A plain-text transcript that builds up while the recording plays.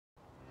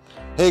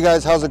Hey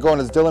guys, how's it going?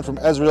 It's Dylan from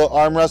Israel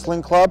Arm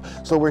Wrestling Club.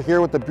 So we're here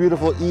with the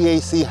beautiful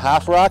EAC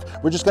half rack.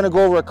 We're just gonna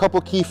go over a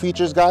couple key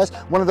features, guys.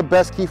 One of the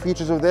best key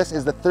features of this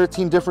is the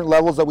 13 different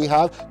levels that we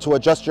have to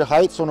adjust your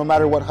height. So no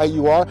matter what height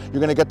you are, you're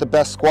gonna get the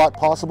best squat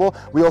possible.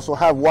 We also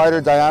have wider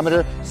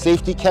diameter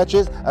safety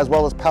catches, as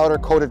well as powder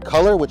coated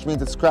color, which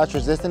means it's scratch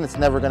resistant, it's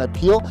never gonna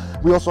peel.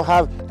 We also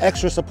have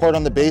extra support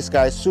on the base,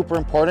 guys. Super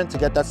important to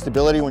get that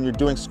stability when you're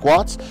doing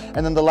squats.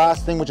 And then the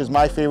last thing, which is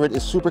my favorite,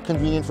 is super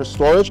convenient for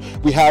storage.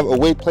 We have a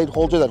weight plate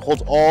holder that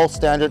holds all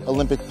standard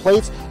Olympic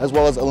plates as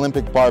well as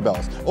Olympic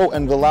barbells. Oh,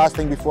 and the last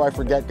thing before I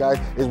forget, guys,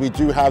 is we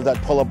do have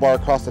that pull-up bar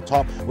across the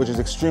top, which is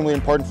extremely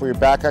important for your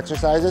back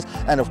exercises.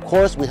 And of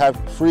course, we have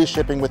free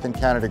shipping within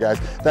Canada, guys.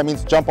 That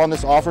means jump on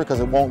this offer because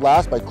it won't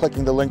last by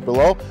clicking the link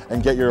below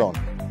and get your own.